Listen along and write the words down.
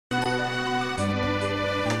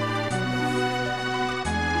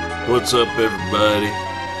What's up, everybody?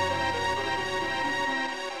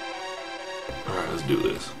 Alright, let's do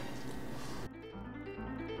this.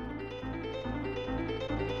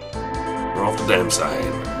 We're off the damn side.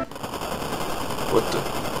 What the?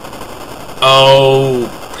 Oh,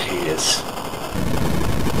 piss.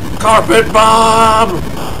 Carpet bomb!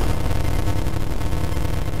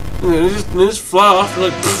 And they just fly off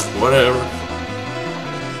like, pfft, whatever.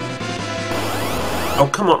 Oh,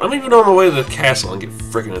 come on. I'm even on my way to the castle and get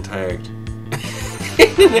freaking attacked.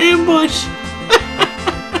 An ambush!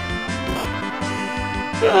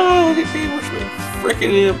 Oh, they ambushed me.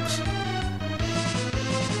 Freaking imps.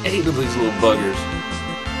 8 of these little buggers.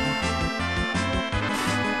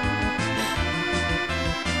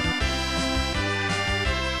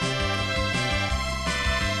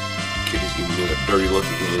 Kitty's giving me that dirty look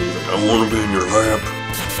again. He's like, I want to be in your lap.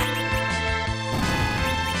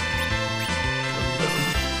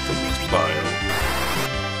 Bio.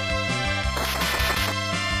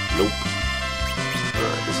 Nope.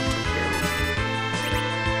 Alright, this will take care of it.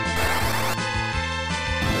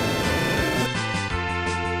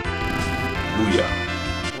 Booyah.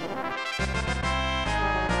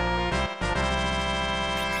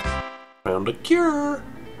 Found a cure.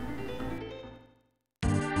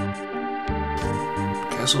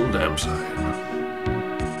 Castle Damside.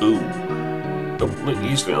 Ooh. Don't think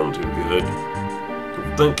he's feeling too good.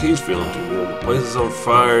 Don't think he's feeling too good. The place is on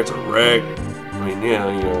fire, it's a wreck. I mean, yeah,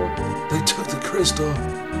 you know, they took the crystal.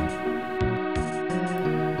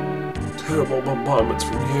 Terrible bombardments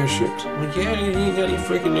from the airships. Well, yeah, you ain't got any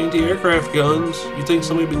freaking anti-aircraft guns. You think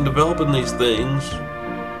somebody been developing these things?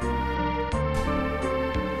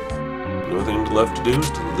 The only thing left to do is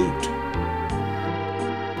to loot.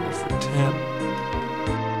 There's for 10.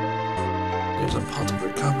 There's a pot of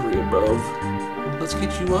recovery above. Well, let's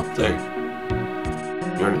get you up there.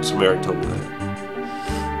 Somebody already told me that.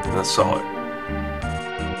 And I saw it.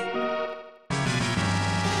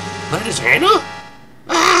 That is Anna?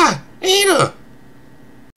 Ah! Anna!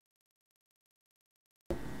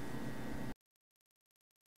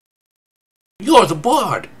 You're the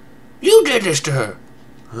bard! You did this to her!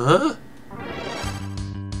 Huh?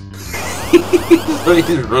 He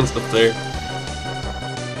just runs up there.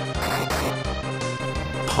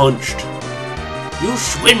 Punched. You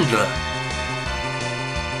swindler!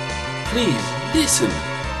 Please, listen.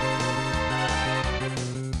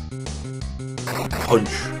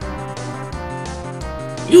 Punch.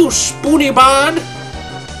 You spoony bard!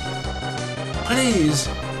 Please.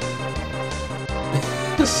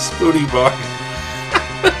 Spoony bard.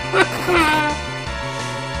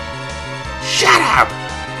 Shut up!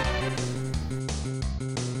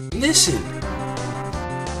 Listen.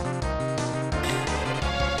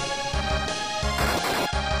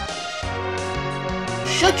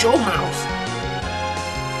 Shut your mouth!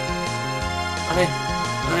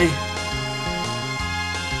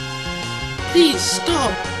 Please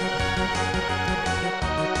stop!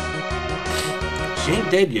 She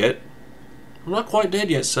ain't dead yet. I'm not quite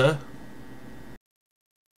dead yet, sir.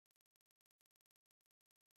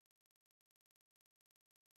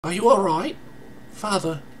 Are you alright?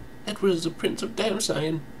 Father, Edward is the Prince of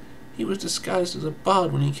Damside. He was disguised as a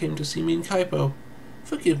bard when he came to see me in Kaipo.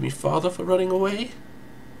 Forgive me, Father, for running away.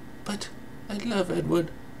 But I love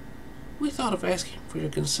Edward. We thought of asking for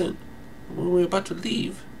your consent when we were about to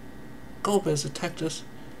leave. Golbez attacked us.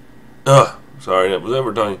 Sorry, that was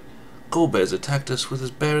Edward dying. Golbez attacked us with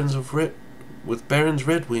his Baron's red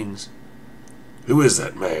wings. Who is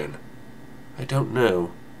that man? I don't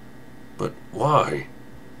know. But why?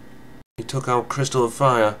 He took our crystal of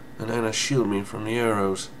fire, and Anna shielded me from the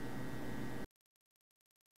arrows.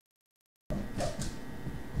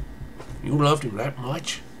 You loved him that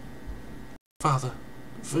much? Father,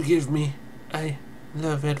 forgive me. I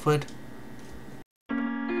love Edward.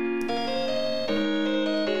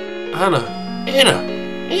 Anna!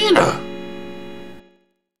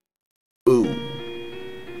 Ooh.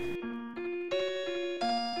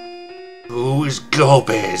 Who is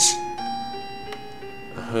Golbez?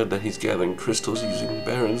 I heard that he's gathering crystals using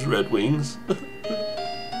Baron's red wings.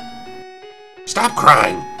 Stop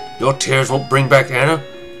crying! Your tears won't bring back Anna.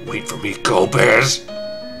 Wait for me, Golbez.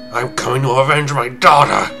 I'm coming to avenge my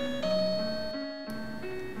daughter.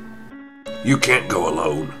 You can't go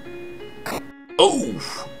alone. Oh!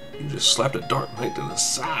 You just slapped a dark knight to the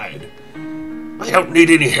side. I don't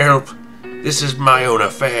need any help. This is my own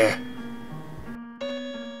affair.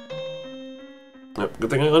 Yep, good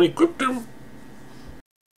thing I unequipped him.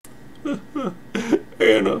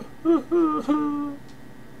 Anna.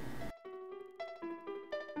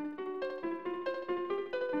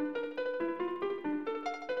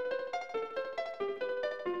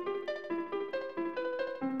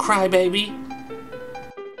 crybaby.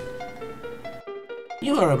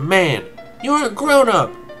 You are a man. You are a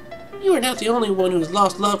grown-up. You are not the only one who has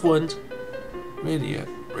lost loved ones. Rydia.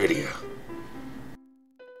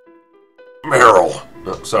 Meryl.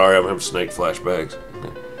 Oh, sorry, I'm having snake flashbacks.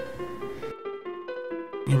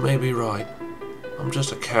 You may be right. I'm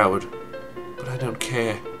just a coward. But I don't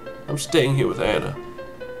care. I'm staying here with Anna.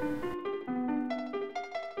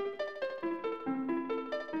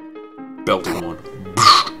 Belting one.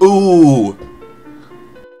 Ooh!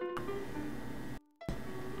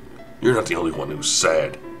 You're not the only one who's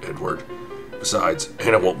sad, Edward. Besides,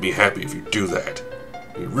 Anna won't be happy if you do that.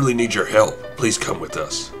 We really need your help. Please come with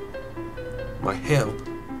us. My help?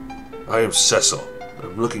 I am Cecil.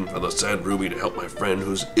 I'm looking for the sad ruby to help my friend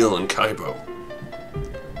who's ill in Kaipo.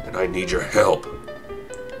 And I need your help.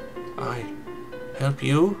 I help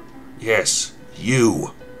you? Yes,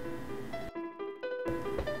 you.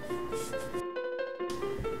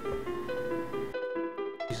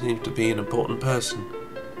 You seem to be an important person.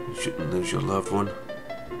 You shouldn't lose your loved one.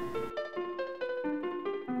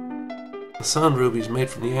 The sun ruby is made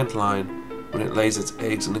from the antlion when it lays its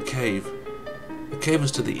eggs in the cave. The cave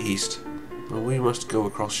is to the east, but we must go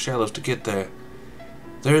across shallows to get there.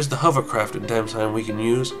 There is the hovercraft in Damsheim we can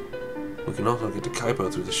use. We can also get to Kaipo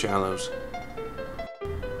through the shallows.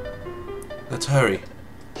 Let's hurry.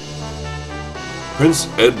 Prince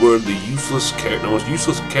Edward, the most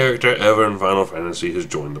useless character ever in Final Fantasy, has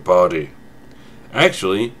joined the party.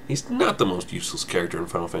 Actually, he's not the most useless character in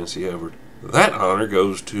Final Fantasy ever. That honor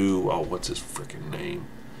goes to... oh, what's his frickin' name?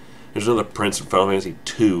 There's another prince in Final Fantasy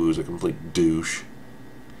 2 who's a complete douche.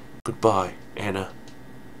 Goodbye, Anna.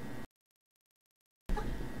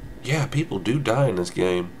 Yeah, people do die in this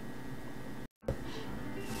game.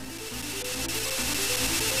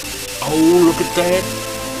 Oh, look at that.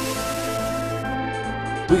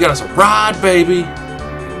 We got us a ride, baby.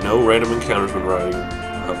 And no random encounters when riding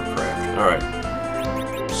hovercraft.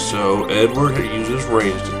 Alright. So, Edward uses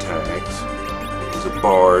ranged attacks. He's a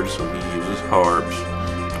bard, so he uses harps.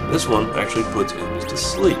 This one actually puts enemies to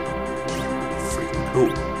sleep. Freaking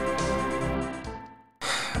cool.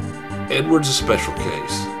 Edward's a special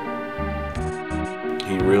case.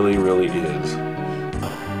 He really, really is.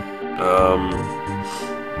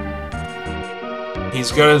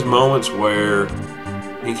 He's got his moments where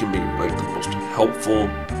he can be like the most helpful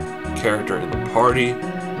character in the party,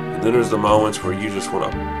 and then there's the moments where you just want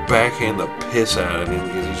to backhand the piss out of him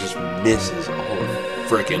because he just misses all the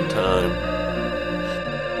frickin' time.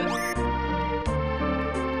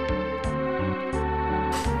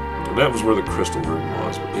 And that was where the crystal room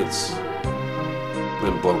was, but it's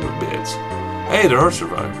been blown to bits. Hey, there are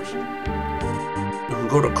survivors. You can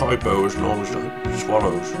go to Kaipo as long as the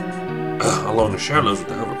swallows. Along the shallows with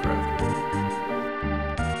the hovercraft.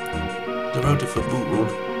 The road to Fabu'ul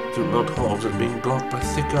through Mount Hobbs is being blocked by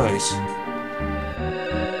thick ice.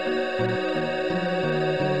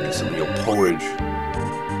 Get some of your porridge.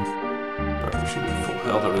 Alright, we should be full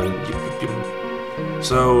health. Everything. Yep.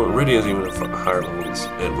 So, Rydia's even a higher level than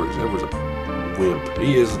Edward. Edward's a wimp.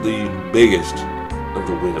 He is the biggest of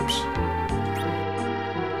the wimps.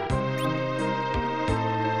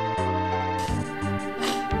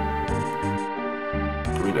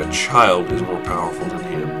 A child is more powerful than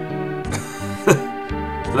him.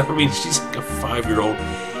 I mean, she's like a 5-year-old.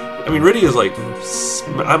 I mean, Rydia's like,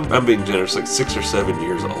 I'm being generous, like 6 or 7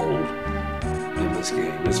 years old in this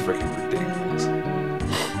game. It's freaking ridiculous.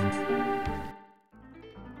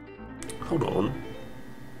 Hold on.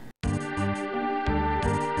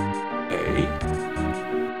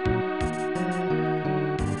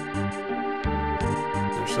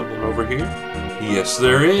 There's something over here? Yes,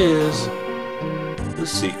 there is. The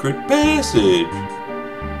secret passage.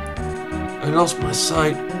 I lost my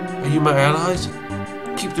sight. Are you my allies?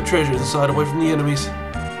 Keep the treasure inside away from the enemies.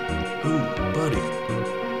 Ooh, buddy.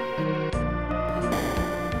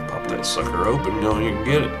 Pop that sucker open, you know you can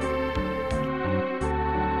get it.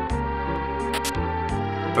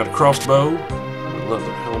 Got a crossbow, a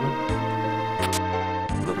leather helmet,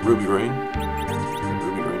 another ruby ring,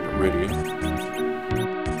 ruby ring to Rydia.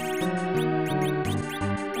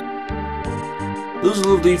 Lose a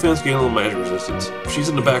little defense, gain a little magic resistance. She's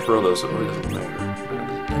in the back row though, so it really doesn't matter.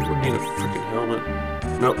 Does Edward need a freaking helmet?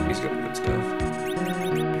 Nope, he's got good stuff.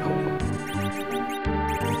 Hold on.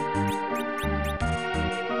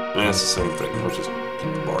 Yeah, it's the same thing. I'll just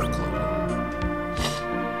keep the bard clothes on.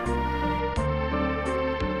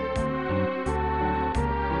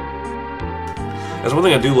 That's one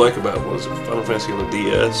thing I do like about Final Fantasy on the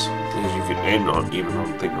DS. Is you can, and on even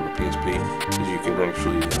on the PSP, is you can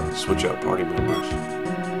actually switch out party members.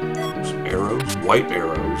 Some arrows, white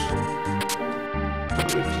arrows. I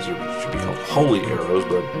mean, these should be called holy arrows,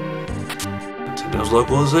 but Nintendo's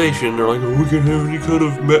localization, they're like, oh, we can have any kind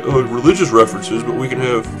of religious references, but we can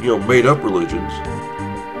have, you know, made-up religions.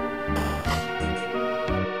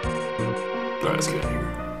 Alright, let's get out of here.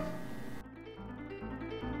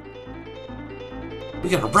 We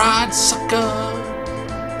got a ride, sucker!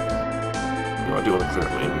 You know, I do want to clear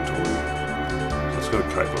up my inventory. So let's go to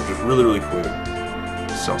Kaipo, just really, really quick.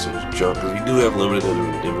 Sell some junk, because we do have limited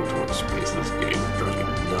inventory space in this game. It drives me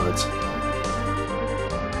nuts.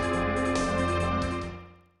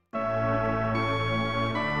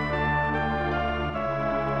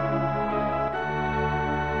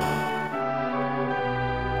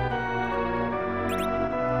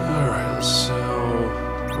 Alright, let's sell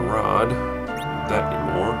the rod. Not that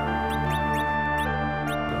anymore.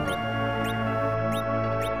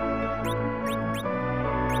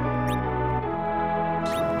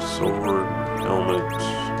 Sword, helmet,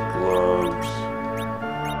 gloves,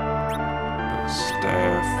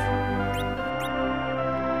 staff,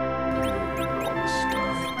 all this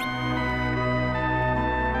stuff.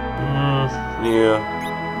 Yeah,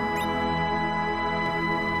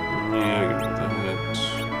 I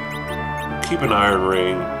that. Keep an iron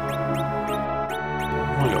ring.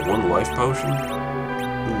 Only got one life potion.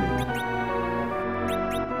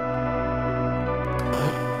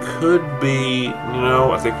 Could be, you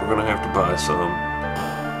know, I think we're gonna have to buy some.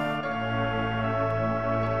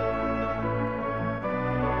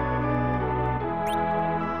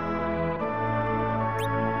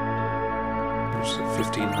 There's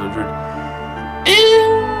 1,500.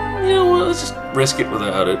 And, you know what, let's just risk it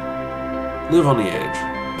without it. Live on the edge.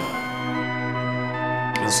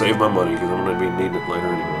 And save my money, because I'm gonna be needing it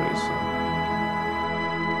later anyway, so.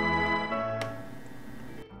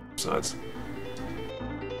 Besides,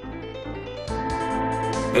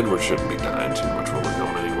 Edward shouldn't be dying too much where we're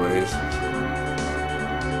going anyways.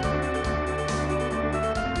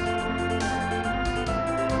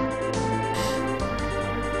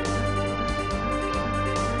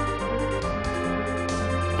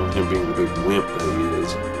 And him being the big wimp that he is,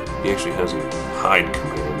 he actually has a hide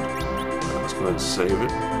command. Let's go ahead and save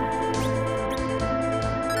it.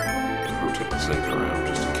 Rotate my saves around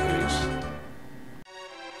just in case.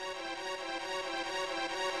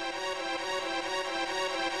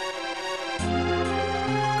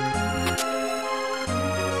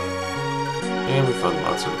 And we find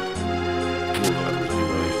lots of healing items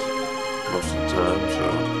anyways, most of the time, so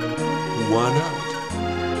why not?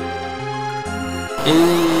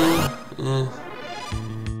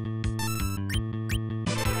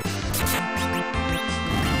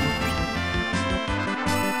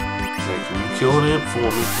 Okay, can you kill an imp for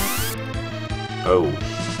me? Oh.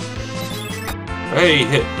 Hey,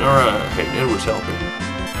 hit. Alright, hey, Edward's helping.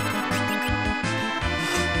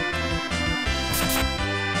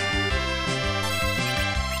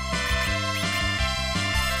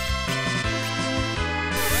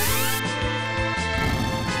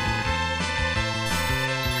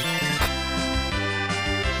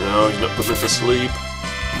 No, he's not putting it to sleep.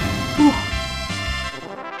 Whew.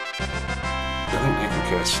 I think they can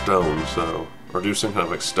cast stone, so... or do some kind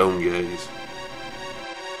of like stone gaze.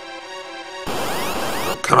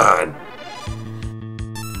 Oh, come on!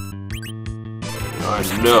 I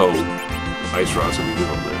know Ice Rod's gonna be good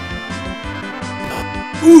on there.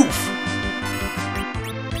 Oof!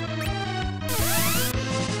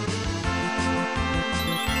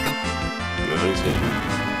 Good, he's hitting.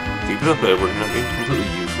 Keep it up, Edward. You're not being completely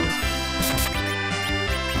useless.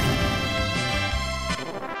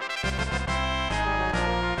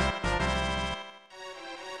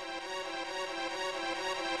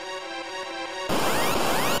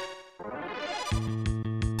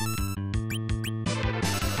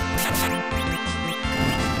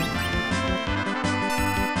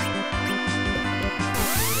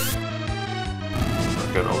 I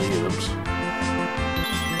got all the imps.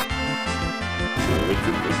 Good,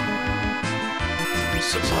 good, good.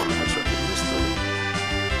 Six on the headshot in this thing.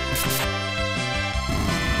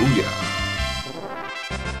 Ooh, yeah.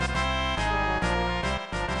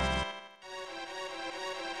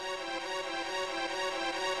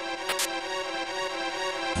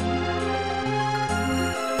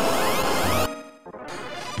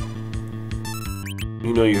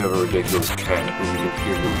 You know you have a ridiculous cat when you can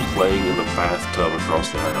hear him playing in the bathtub across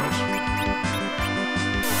the house.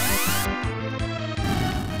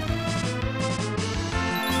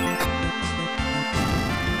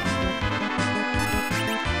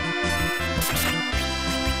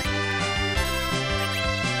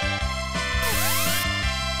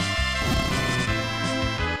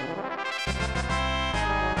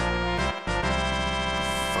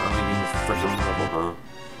 Freaking level, huh?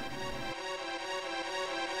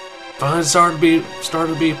 Fine, starting to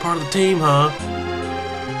be a part of the team, huh?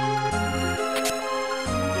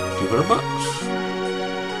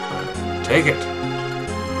 $200. Take it. I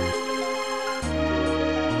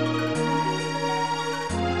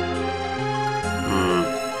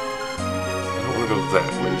don't want to go that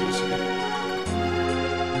way just yet.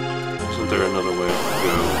 Isn't there another way to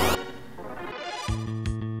go?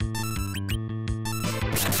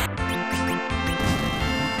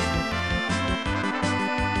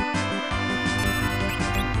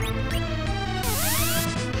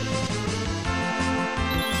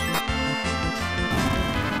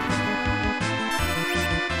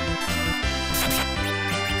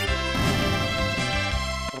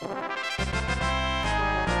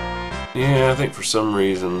 Yeah, I think for some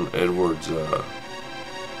reason Edward's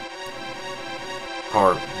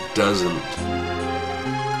harp doesn't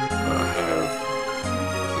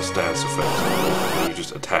have the status effects on it when you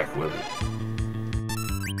just attack with it.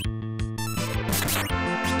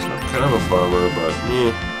 So kind of a bummer, but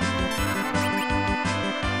yeah.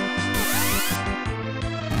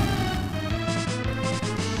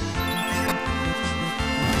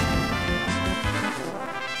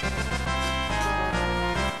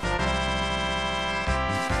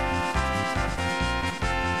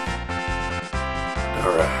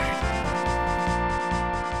 Alright.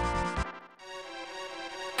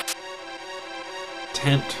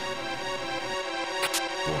 Tent.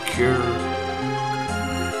 Or cure.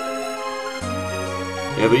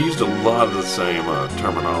 Yeah, they used a lot of the same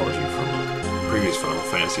terminology from the previous Final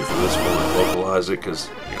Fantasy for this one and localized it because,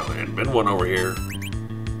 you know, there hadn't been one over here. So,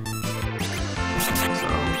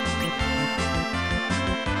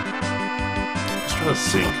 let's try to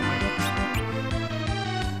sync.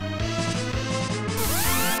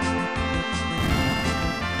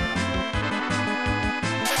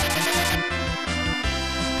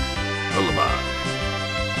 Lullaby. I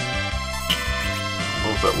don't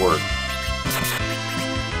know if that worked.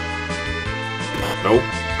 Nope.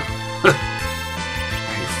 You're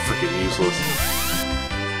freaking useless.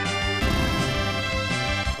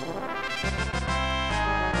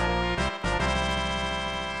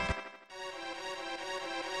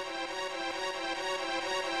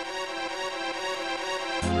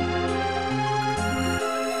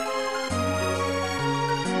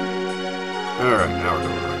 Alright, now we're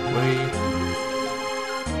going the right way.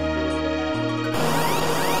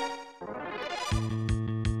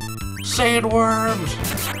 Sandworms!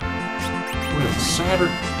 What is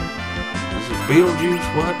Saturn? Is it Beetlejuice?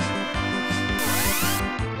 What?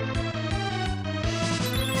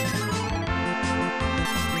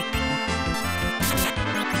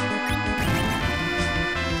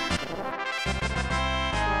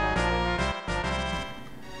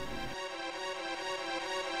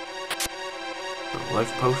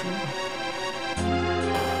 Life potion?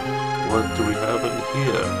 What do we have in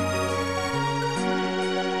here?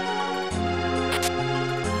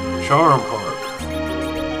 Charm heart.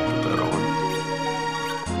 Put that on.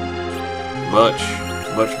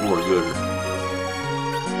 Much more gooder.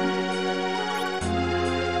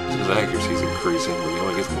 His accuracy's increasing, but he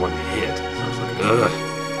only gets one hit. So it's like, ugh.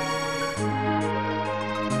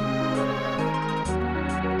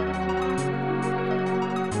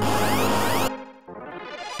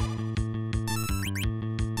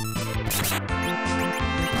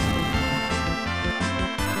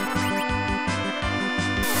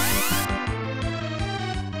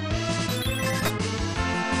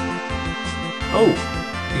 Oh,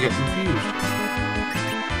 he got confused.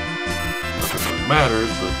 Not that it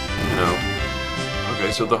matters, but, you know.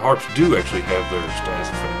 Okay, so the harps do actually have their status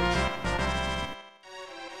effects.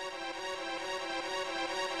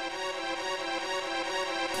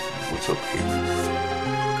 What's up here?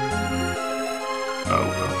 Oh,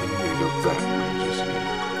 I think we need to go that way, just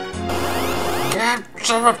yet. God,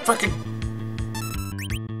 son of a frickin'...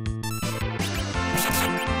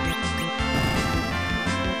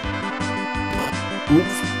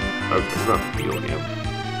 Oops. Okay, we're not healing him.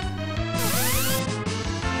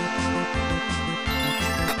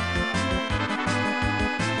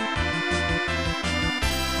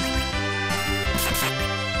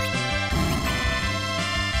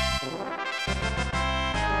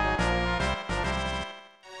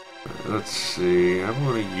 Let's see, I'm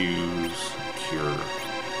going to use Cure.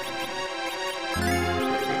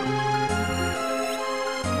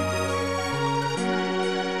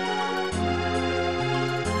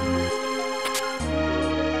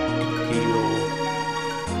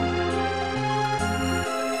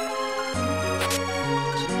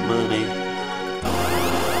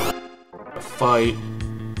 Fight.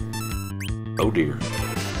 Oh dear.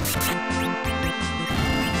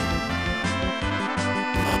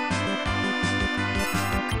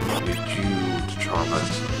 charm that.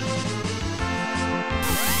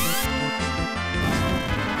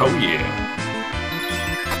 Oh yeah.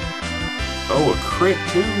 Oh, a crit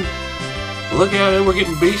too. Look at it, we're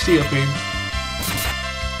getting beastie up here.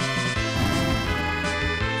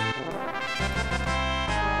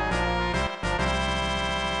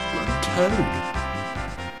 Toad.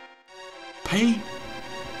 Pete.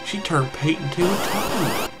 She turned Pete into a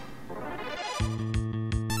toad.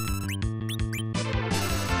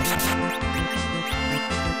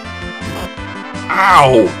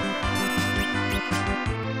 Ow!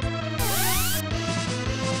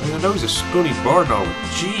 I mean, I know he's a Spoony bar dog.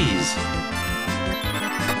 Jeez.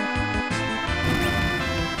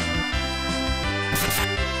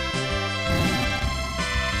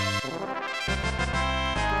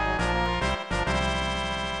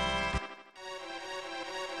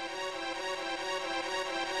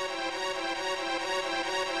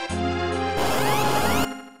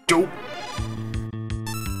 Dope.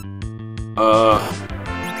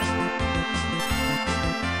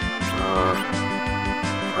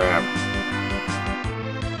 Crap.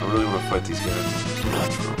 I really want to fight these guys.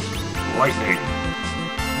 Lightning.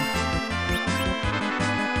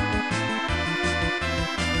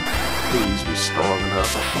 Please be strong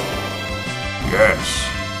enough. Yes.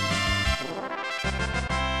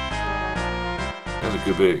 That was a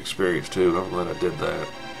good bit of experience too. I'm glad I did that.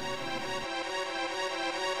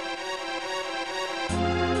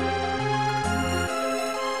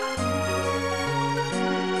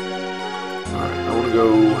 Go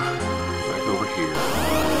back over here.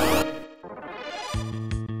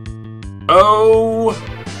 Oh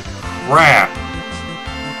crap!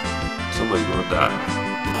 Somebody's gonna die.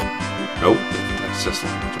 Nope, that's just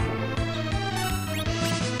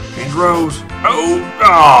Change Rose. Oh,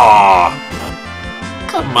 ah!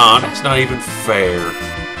 Come on, that's not even fair.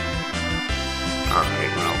 All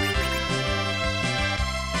right, well.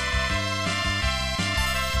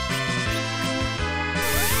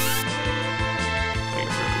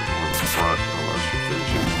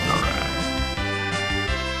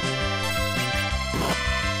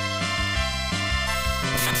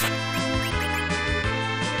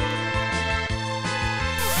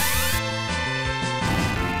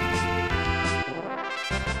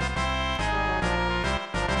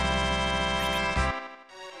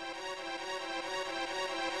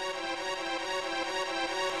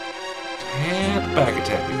 And back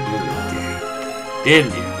attack me,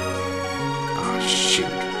 didn't you? Oh, shoot.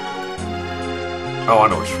 Oh, I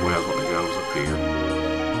know which way I was going to go. It was up here.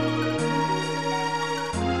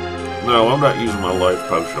 No, I'm not using my life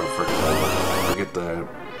potion on freaking. Forget that.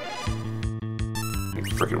 It's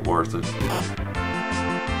freaking worth it.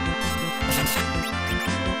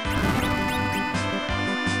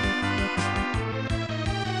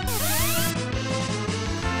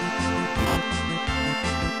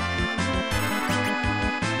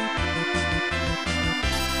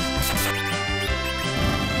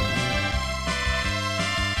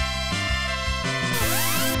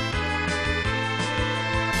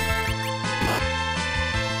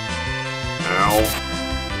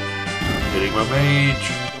 Hitting my mage.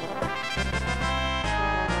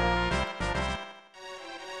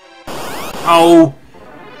 Oh!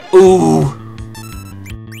 Ooh!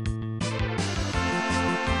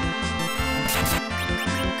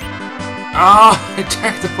 Ah! I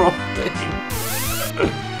attacked the wrong thing.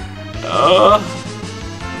 I'm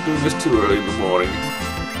doing this too early in the morning.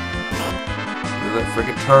 Look at that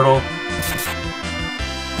freaking turtle.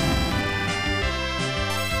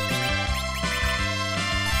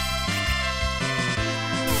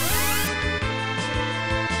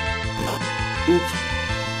 Oops.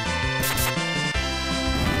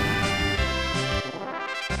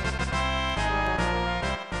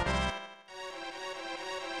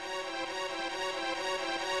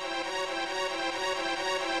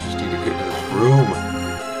 Just need to get to this room.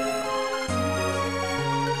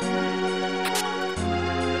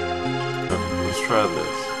 Okay, let's try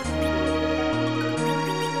this.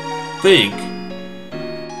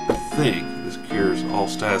 I think this cures all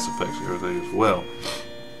status effects and everything as well.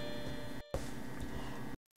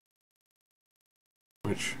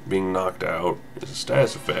 Which, being knocked out, is a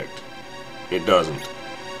status effect. It doesn't.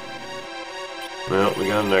 Well, we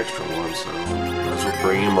got an extra one, so might as well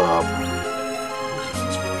bring him up.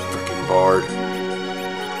 This freaking bard.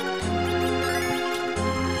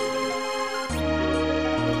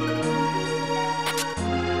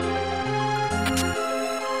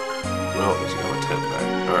 Well, he's got my 10 back.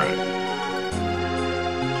 Alright.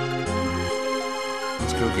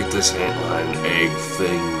 Let's go get this antlion egg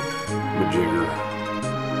thing, majigger.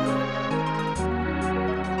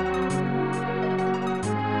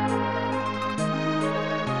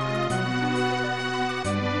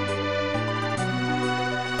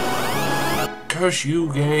 Curse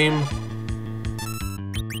you, game.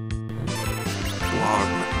 Block.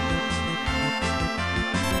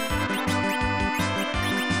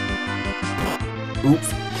 Oops.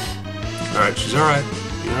 Alright, she's alright.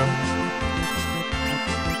 You know?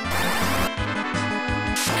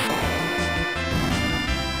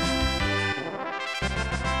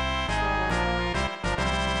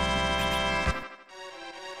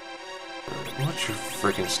 What's your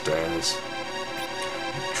freaking status?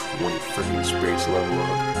 20 freaking experience level up.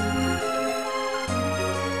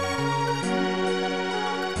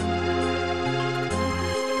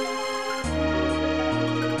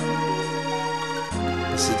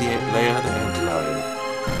 This is the layout of the antlion.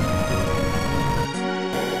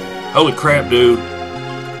 Holy crap, dude!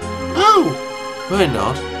 Oh! Why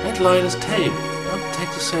not? Antlion is tame. I'll take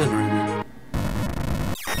the sand, Ruby.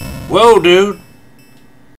 Whoa, dude!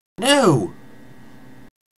 No!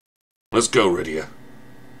 Let's go, Rydia.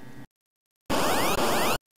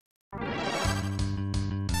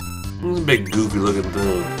 It's a big goofy looking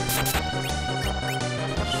thing.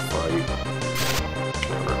 Let's fight.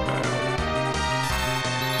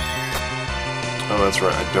 Oh, that's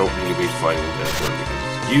right. I don't need to be fighting that one because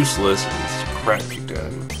it's useless and it's crap kicked out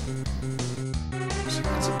of me. See,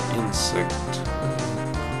 it's an insect.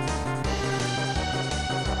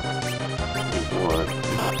 What?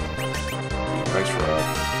 Ice rod.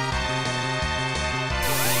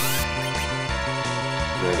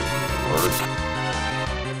 That didn't work.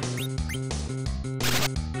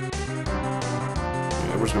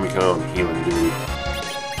 Yeah, we're just gonna be kind of healing dude.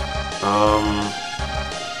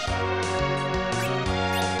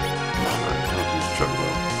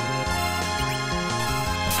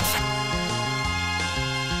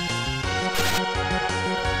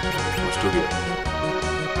 We're still good.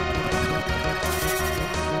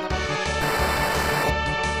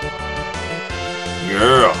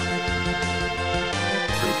 Yeah!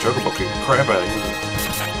 Pretty chocobo kick the crap out of you.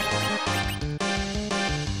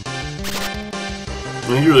 I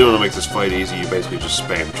mean, you really want to make this fight easy, you basically just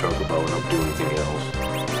spam chocobo and don't do anything else. I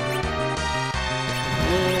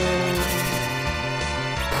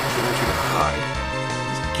want you to hide.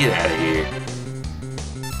 Just get out of here.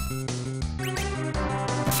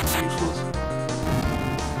 Useless.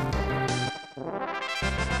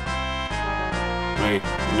 I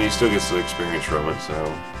mean, he still gets the experience from it, so...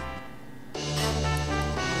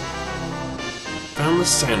 Found the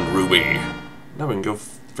sand ruby. Now we can go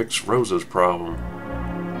fix Rosa's problem.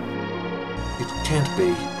 It can't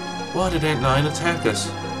be. Why did Aunt Nine attack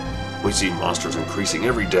us? We see monsters increasing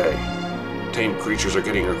every day. Tame creatures are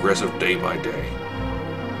getting aggressive day by day.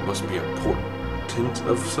 Must be a portent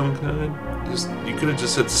of some kind? You could have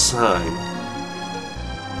just said sign.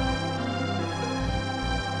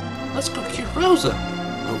 Let's go cure Rosa.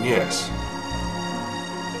 Oh, yes.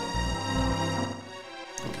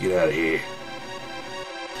 Get out of here.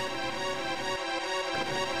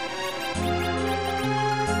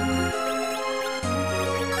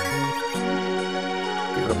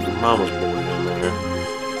 Get up your mama's boy in there.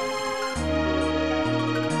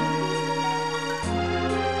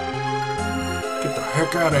 Get the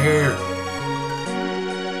heck out of here.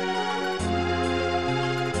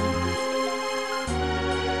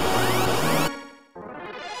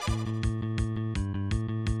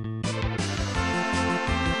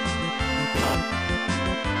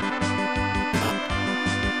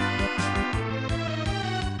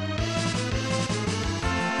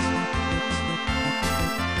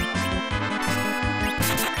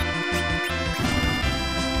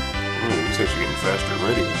 He's actually getting faster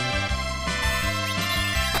already.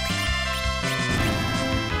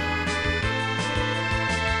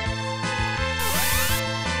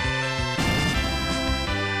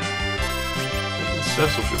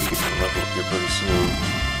 Cecil should be getting a level up here pretty soon.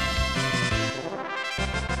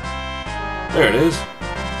 There it is.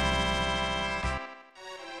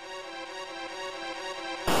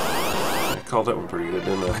 I called that one pretty good,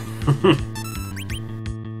 didn't I?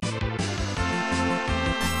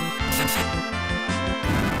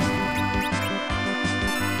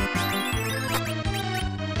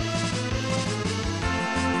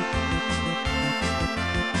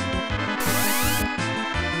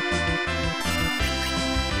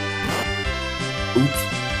 Oops.